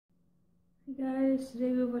Hey guys,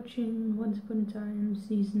 today we're watching Once Upon a Time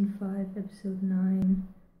Season 5 Episode 9,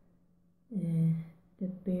 The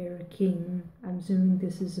Bear King. I'm assuming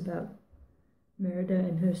this is about Merida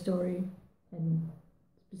and her story, and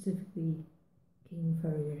specifically King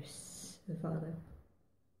Fergus, her father.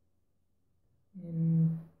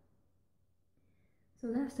 So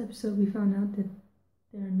last episode we found out that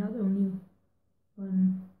there are not only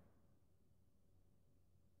one,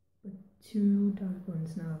 but two dark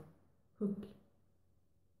ones now. Hook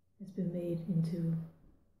has been made into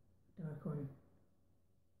Dark One.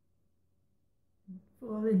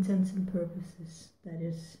 For all intents and purposes, that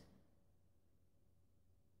is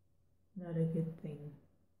not a good thing.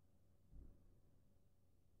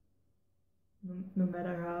 No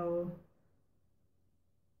matter how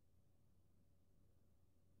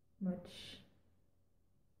much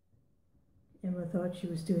Emma thought she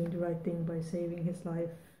was doing the right thing by saving his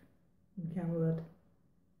life in Camelot,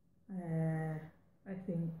 I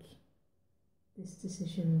think this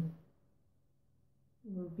decision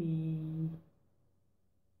will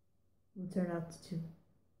turn out to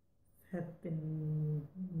have been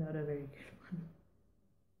not a very good one.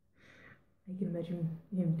 I can imagine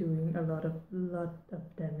him doing a lot of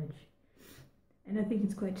damage, and I think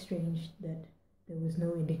it's quite strange that there was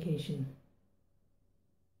no indication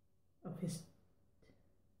of his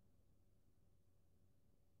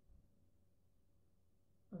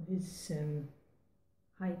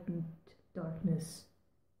heightened darkness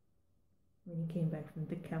when he came back from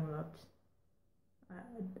the Camelot. I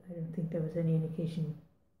don't think there was any indication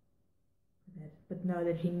for that. But now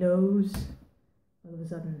that he knows, all of a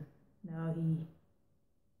sudden, now he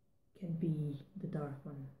can be the Dark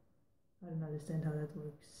One. I don't understand how that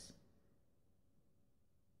works.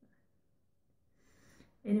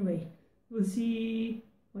 Anyway, we'll see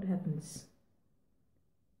what happens.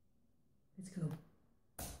 Let's go.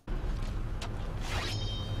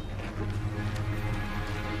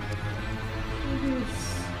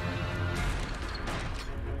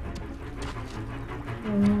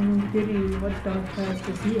 Goody, what dark past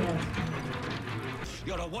does he have?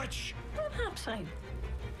 You're a witch? Perhaps I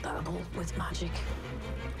dabble with magic.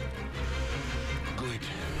 Good.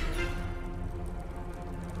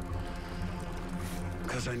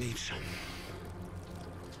 Because I need some.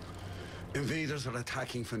 Invaders are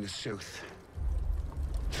attacking from the south.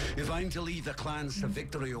 If I'm to lead the clans to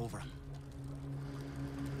victory over them,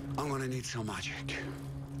 I'm gonna need some magic.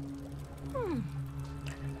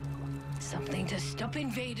 Something to stop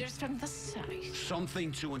invaders from the south.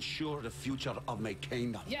 Something to ensure the future of my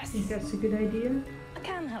kingdom. I think that's a good idea. I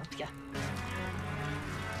can help you.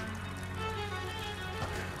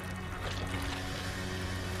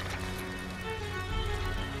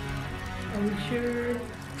 Are we sure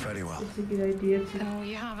Very well. it's a good idea to... And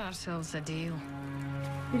we have ourselves a deal.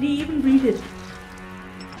 Did he even read it?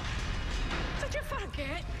 Did you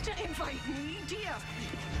forget to invite me, dear?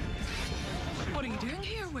 What are you doing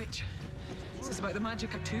here, witch? Is this about the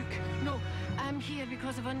magic I took? No, I'm here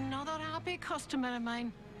because of another happy customer of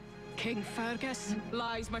mine. King Fergus.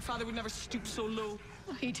 Lies, my father would never stoop so low.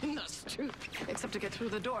 He didn't stoop, except to get through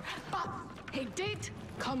the door. But he did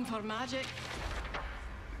come for magic.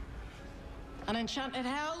 An enchanted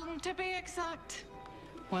helm, to be exact.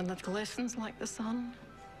 One that glistens like the sun.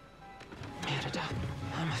 Merida,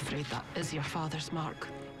 I'm afraid that is your father's mark.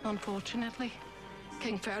 Unfortunately,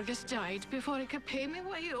 King Fergus died before he could pay me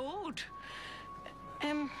what he owed.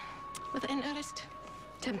 With interest.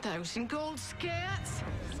 10,000 gold skates.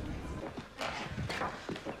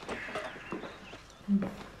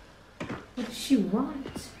 What does she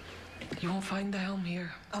want? You won't find the helm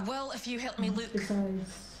here. I will if you help me look.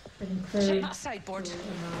 Besides getting Check clothes. that sideboard.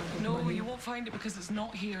 No, you won't find it because it's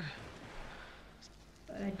not here.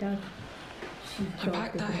 But I doubt she I thought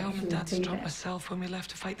packed that helm she in would Dad's pay truck that. myself when we left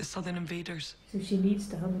to fight the southern invaders. So she needs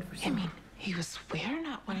the helmet for I something. mean, he was wearing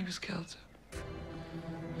it when he was killed.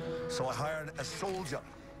 So I hired a soldier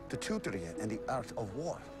to tutor you in the art of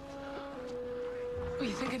war. Oh,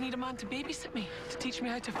 you think I need a man to babysit me? To teach me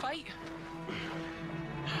how to fight?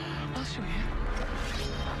 I'll show you.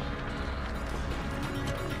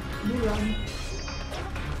 Mulan.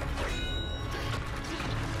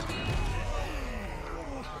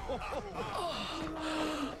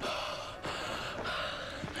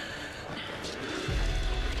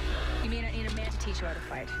 You may not need a man to teach you how to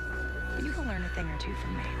fight, but you can learn a thing or two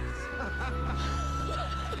from me.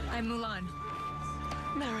 I'm Mulan.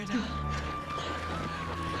 Merida.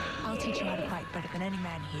 I'll teach you how to fight better than any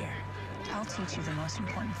man here. I'll teach you the most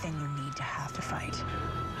important thing you need to have to fight.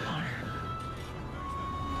 Honor.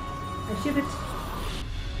 I ship it.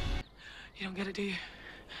 You don't get it, do you?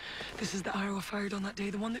 This is the arrow I fired on that day,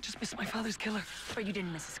 the one that just missed my father's killer. But you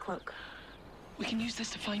didn't miss his cloak. We can use this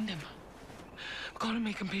to find him. We've got to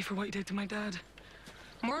make him pay for what he did to my dad.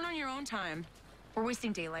 Mourn on your own time. We're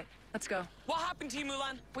wasting daylight. Let's go. What happened to you,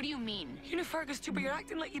 Mulan? What do you mean? You knew Fergus too, but you're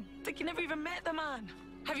acting like you never even met the man.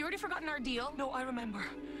 Have you already forgotten our deal? No, I remember.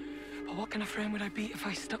 But what kind of friend would I be if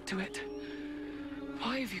I stuck to it?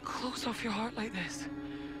 Why have you closed off your heart like this?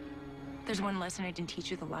 There's one lesson I didn't teach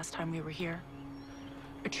you the last time we were here.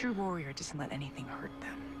 A true warrior doesn't let anything hurt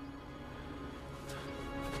them.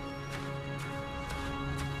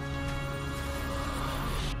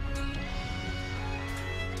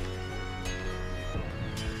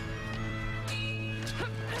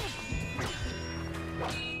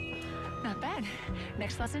 Not bad.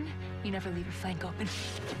 Next lesson, you never leave your flank open.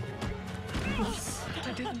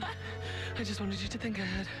 I didn't. I just wanted you to think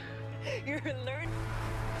ahead. You're learning.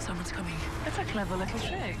 Someone's coming. That's a clever little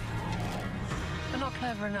trick. But not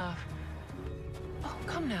clever enough. Oh,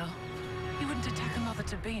 come now. You wouldn't attack a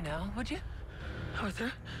mother-to-be now, would you?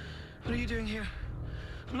 Arthur, what are you doing here?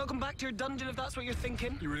 I'm not going back to your dungeon if that's what you're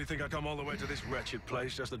thinking. You really think I come all the way to this wretched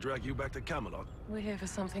place just to drag you back to Camelot? We're here for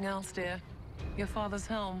something else, dear. Your father's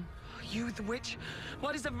helm. You, the witch?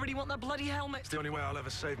 Why does everybody want that bloody helmet? It's the only way I'll ever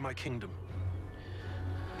save my kingdom.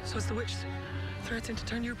 So it's the witch threatening to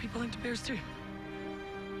turn your people into bears too?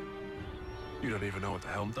 You don't even know what the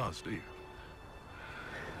helm does, do you?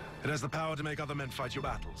 It has the power to make other men fight your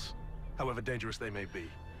battles, however dangerous they may be.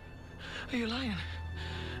 Are you lying?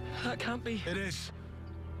 That can't be. It is.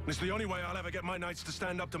 It's the only way I'll ever get my knights to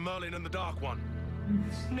stand up to Merlin and the Dark One.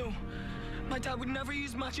 No. My dad would never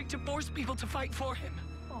use magic to force people to fight for him.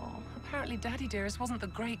 Oh, apparently Daddy Dearest wasn't the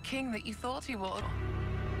great king that you thought he was.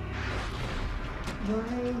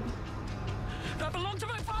 Why? That belonged to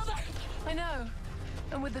my father! I know.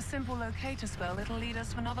 And with the simple locator spell, it'll lead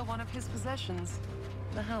us to another one of his possessions.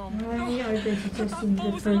 The helm. Why are they suggesting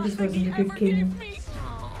that Fergus wasn't a good king?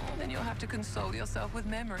 Oh, then you'll have to console yourself with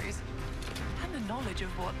memories. And the knowledge of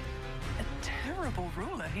what a terrible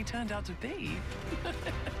ruler he turned out to be.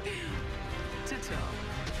 Ta-ta.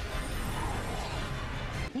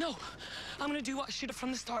 No! I'm gonna do what I should have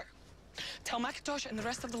from the start. Tell Macintosh and the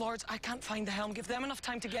rest of the lords I can't find the helm. Give them enough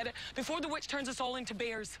time to get it before the witch turns us all into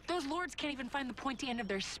bears. Those lords can't even find the pointy end of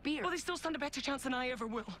their spear. Well, they still stand a better chance than I ever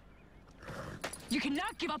will. You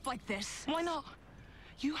cannot give up like this. Why not?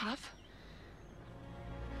 You have.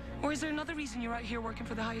 Or is there another reason you're out here working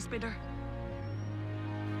for the highest bidder?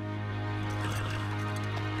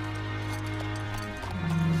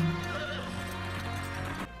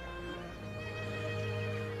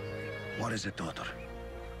 What is it, daughter?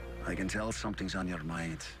 I can tell something's on your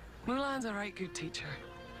mind. Mulan's a right good teacher.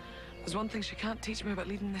 There's one thing she can't teach me about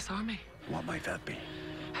leading this army. What might that be?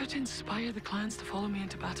 How to inspire the clans to follow me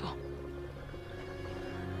into battle.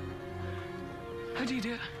 How do you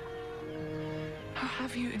do it? How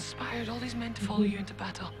have you inspired all these men to follow you into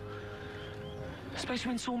battle? Especially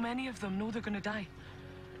when so many of them know they're gonna die.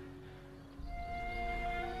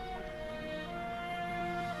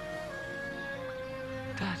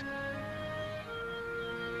 Dad.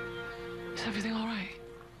 Is everything all right?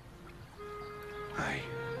 Aye.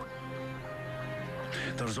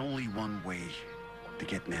 There's only one way to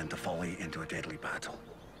get men to follow you into a deadly battle.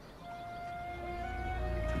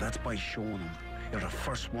 And that's by showing them you're the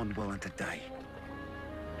first one willing to die.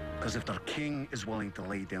 Because if their king is willing to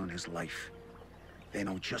lay down his life, they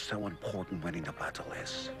know just how important winning the battle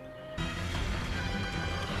is.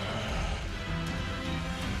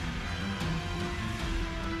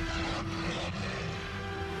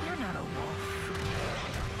 You're not a wolf.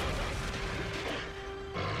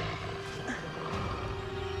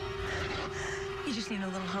 You just need a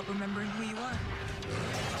little help remembering who you are.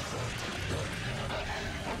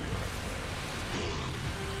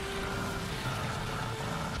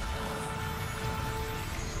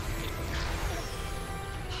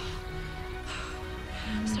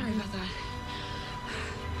 Sorry about that.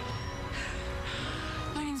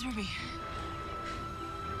 My name's Ruby.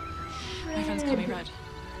 My friends call me Red.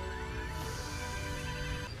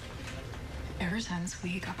 Ever since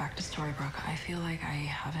we got back to Storybrooke, I feel like I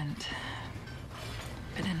haven't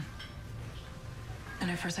been in.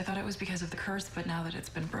 And at first I thought it was because of the curse, but now that it's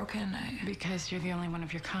been broken, Because you're the only one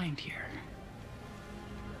of your kind here.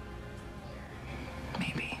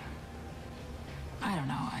 maybe. I don't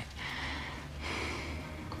know,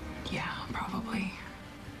 yeah, probably.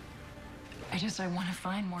 I want to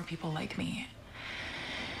find more people like me.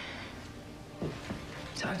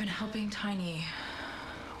 So I've been helping Tiny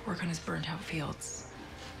work on his burnt out fields.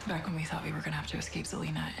 Back when we thought we were gonna have to escape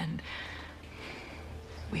Zelina, and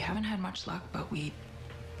we haven't had much luck, but we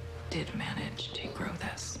did manage to grow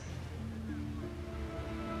this.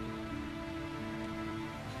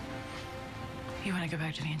 You want to go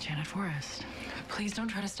back to the Enchanted Forest? Please don't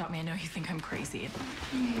try to stop me. I know you think I'm crazy.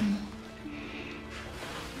 I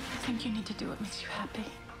think you need to do what makes you happy.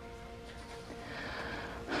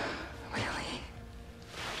 Really?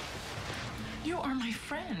 You are my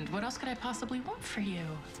friend. What else could I possibly want for you?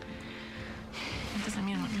 It doesn't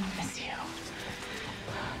mean I'm not gonna miss you.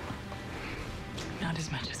 Not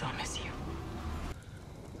as much as I'll miss you.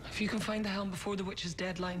 If you can find the helm before the witch's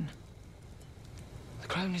deadline, the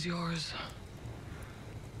crown is yours.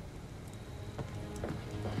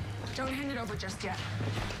 Don't hand it over just yet.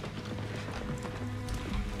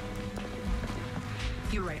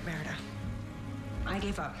 You're right, Merida. I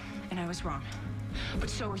gave up, and I was wrong. But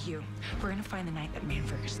so are you. We're gonna find the knight that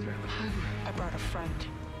Manfred is through. I brought a friend.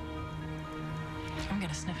 I'm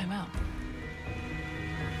gonna sniff him out.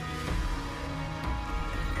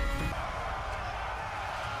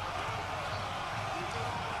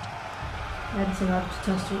 That's a lot of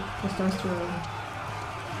testosterone.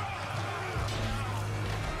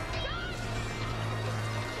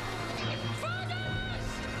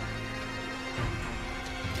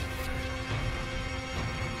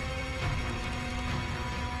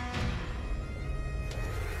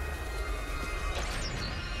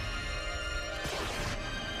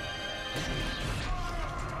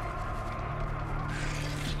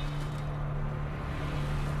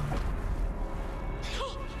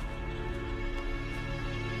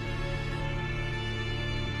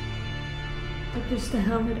 What does the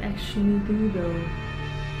helmet actually do though?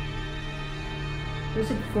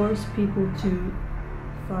 Does it force people to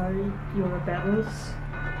fight your battles?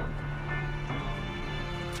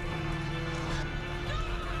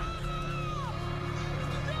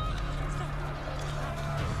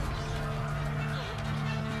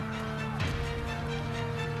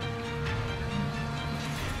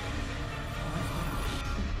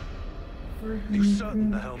 You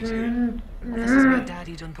certain the helm's here? This is what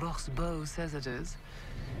Daddy Dunbroch's bow says it is.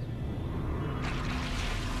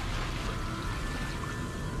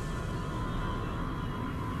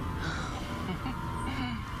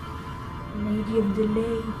 Lady of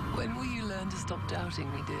Delay. When will you learn to stop doubting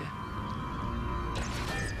me, dear?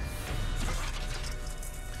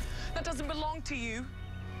 That doesn't belong to you.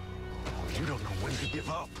 You don't know when to give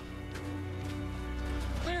up.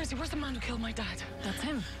 Where is he? Where's the man who killed my dad? That's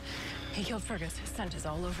him. He killed Fergus. His scent is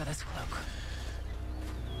all over this cloak.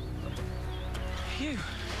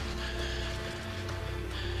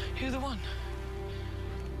 You're the one.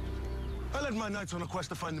 I led my knights on a quest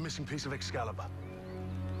to find the missing piece of Excalibur.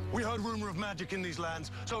 We heard rumor of magic in these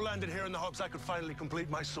lands, so landed here in the hopes I could finally complete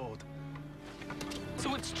my sword.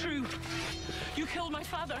 So it's true. You killed my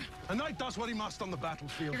father. A knight does what he must on the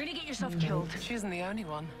battlefield. You're gonna get yourself killed. She isn't the only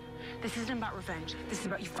one. This isn't about revenge. This is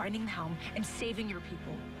about you finding the helm and saving your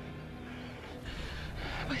people.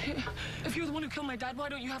 But if you're the one who killed my dad, why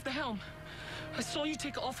don't you have the helm? I saw you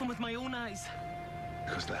take it off him with my own eyes.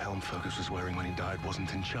 Because the helm Fergus was wearing when he died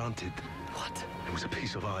wasn't enchanted. What? It was a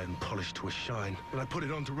piece of iron polished to a shine. When I put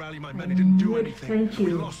it on to rally my men, it didn't do anything. Thank you.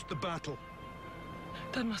 We lost the battle.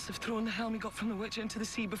 Dad must have thrown the helm he got from the witch into the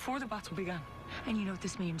sea before the battle began. And you know what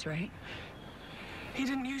this means, right? He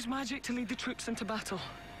didn't use magic to lead the troops into battle.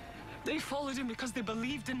 They followed him because they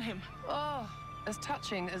believed in him. Oh, as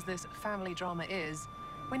touching as this family drama is,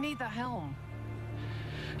 we need that helm.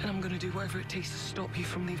 And I'm gonna do whatever it takes to stop you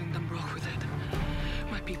from leaving Dunbroch with it.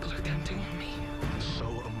 My people are counting on me. So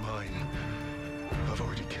am mine. I've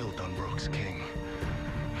already killed Dunbroch's king.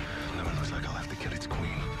 Now it looks like I'll have to kill its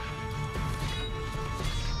queen.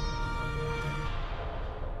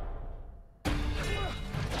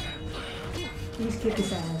 Please kick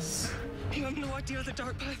his ass. You have no idea the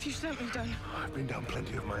dark path you sent me down. I've been down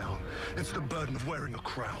plenty of my own. It's the burden of wearing a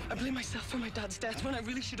crown. I blame myself for my dad's death when I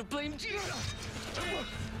really should have blamed you.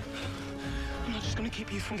 I'm not just gonna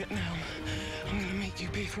keep you from getting helm. I'm gonna make you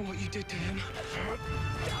pay for what you did to him.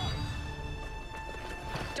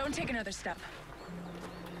 Don't take another step.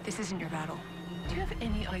 This isn't your battle. Do you have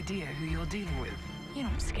any idea who you're dealing with? You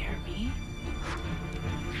don't scare me.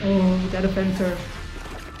 Oh, that offends her.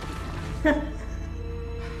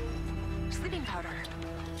 Sleeping powder.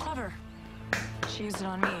 Clever. She used it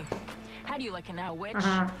on me. How do you like it now, witch?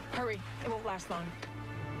 Hurry, it won't last long.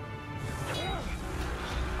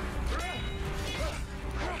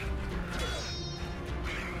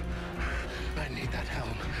 I need that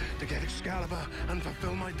helm to get Excalibur and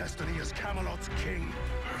fulfill my destiny as Camelot's king.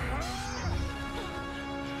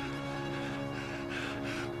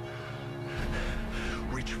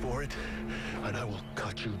 Reach for it, and I will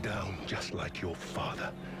cut you down just like your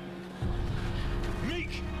father.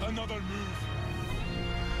 Make another move,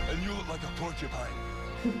 and you look like a porcupine.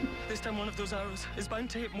 This time one of those arrows is bound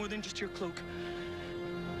to hit more than just your cloak.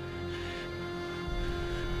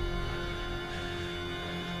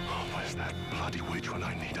 Oh, where's that bloody witch when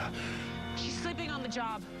I need her? She's sleeping on the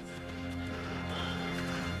job.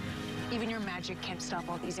 Even your magic can't stop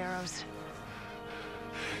all these arrows.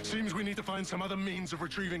 Seems we need to find some other means of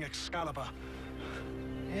retrieving Excalibur.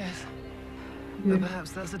 Yes. But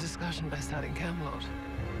perhaps that's a discussion best had in Camelot.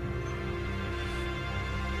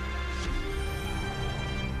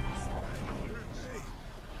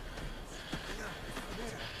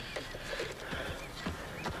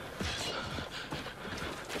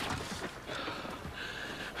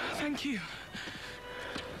 Thank you.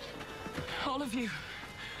 All of you.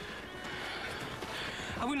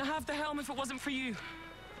 I wouldn't have the helm if it wasn't for you.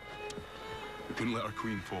 We couldn't let our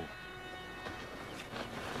queen fall.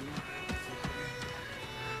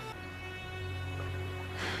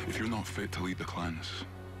 If you're not fit to lead the clans,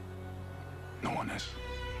 no one is.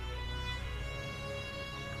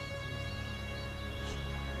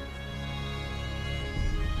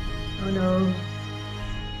 Oh no.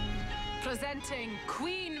 Presenting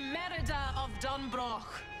Queen Merida of Dunbroch,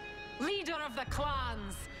 leader of the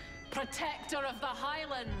clans, protector of the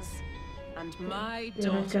Highlands, and my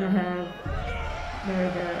They're not daughter. gonna have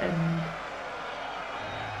Merida and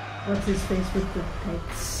what's his face with the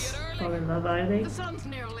pets fall in love, are they? The sun's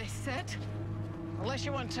nearly set. Unless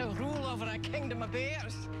you want to rule over a kingdom of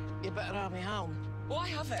bears, you better have me helm. Oh, I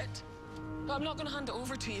have it. But I'm not going to hand it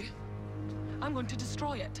over to you. I'm going to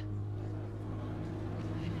destroy it.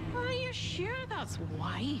 Are you sure that's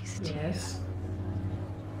wise to Yes.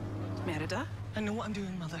 you? Merida? I know what I'm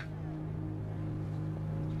doing, Mother.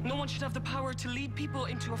 No one should have the power to lead people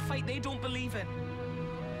into a fight they don't believe in.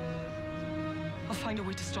 I'll find a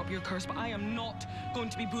way to stop your curse, but I am not going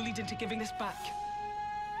to be bullied into giving this back.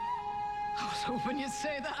 I was hoping you'd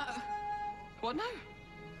say that. What now?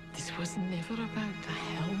 This was never about the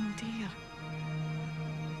helm, dear.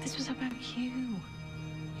 This was about you.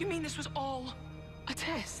 You mean this was all a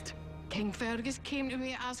test? King Fergus came to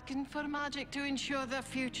me asking for magic to ensure the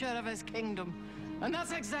future of his kingdom. And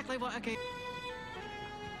that's exactly what I gave.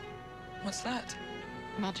 What's that?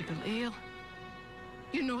 Magical ale.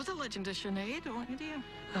 You know the legend of Sinead, don't you, dear?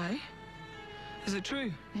 Aye. Is it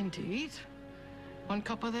true? Indeed. One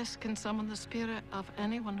cup of this can summon the spirit of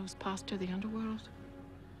anyone who's passed to the underworld.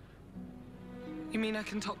 You mean I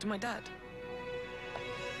can talk to my dad?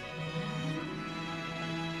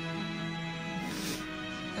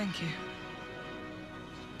 Thank you.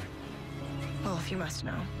 Well, if you must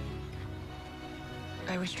know,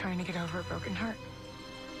 I was trying to get over a broken heart.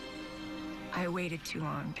 I waited too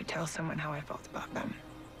long to tell someone how I felt about them.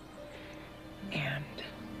 And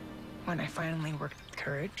when I finally worked with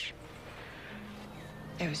courage,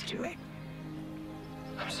 it was too late.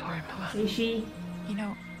 I'm sorry, Mila. Is she? You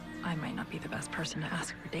know, I might not be the best person to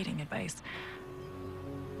ask for dating advice.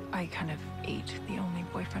 I kind of ate the only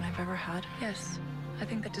boyfriend I've ever had. Yes, I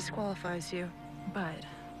think that disqualifies you. But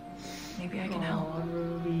maybe I can help. Aw,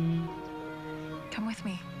 Ruby. Come with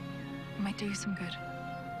me. It might do you some good.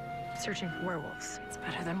 Searching for werewolves. It's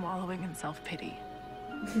better than wallowing in self-pity.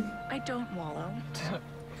 I don't wallow.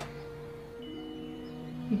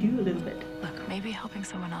 You do a little bit. Look, maybe helping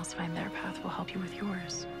someone else find their path will help you with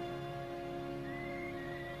yours.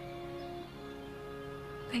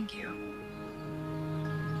 Thank you.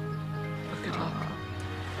 But good luck.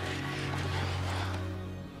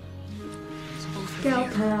 It's both of Gal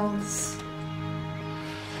you. pals.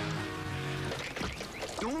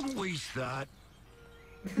 Don't waste that.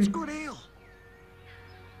 It's good ale.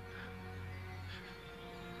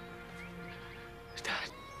 Dad.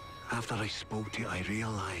 After I spoke to you, I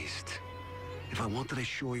realized if I wanted to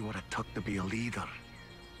show you what it took to be a leader,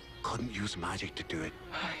 couldn't use magic to do it.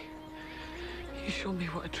 Aye. You showed me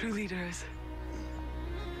what a true leader is.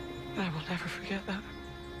 And I will never forget that.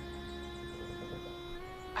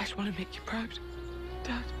 I just want to make you proud,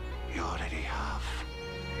 Dad. You already have.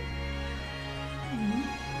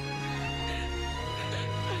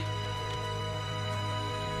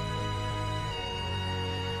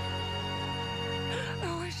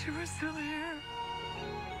 I wish you were still here.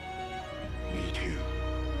 Me too.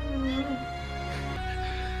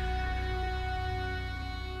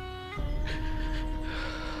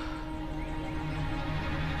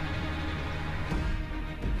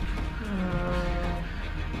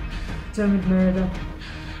 Done with Merida.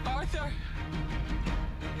 Arthur!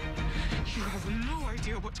 You have no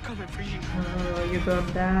idea what's coming for you. Oh, you're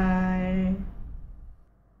gonna die.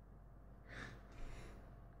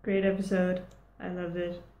 Great episode. I loved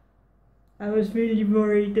it. I was really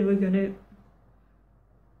worried they were gonna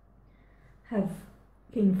have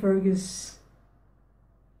King Fergus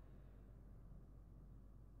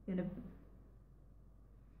gonna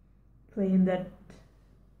claim that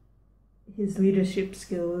his leadership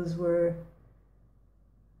skills were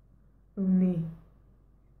only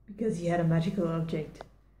because he had a magical object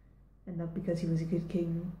and not because he was a good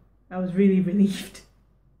king. I was really relieved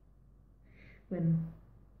when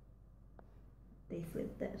they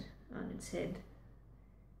flipped that on its head.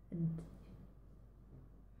 And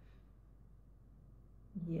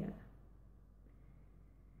yeah.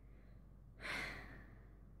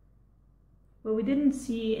 Well, we didn't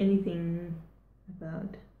see anything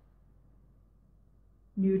about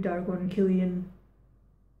new Dark One Killian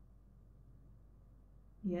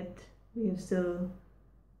yet. We have still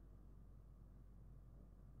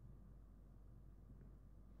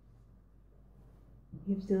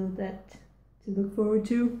that to look forward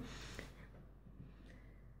to.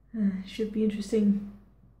 Should be interesting.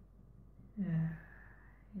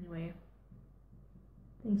 Anyway,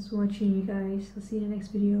 thanks for watching, you guys. I'll see you in the next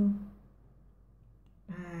video.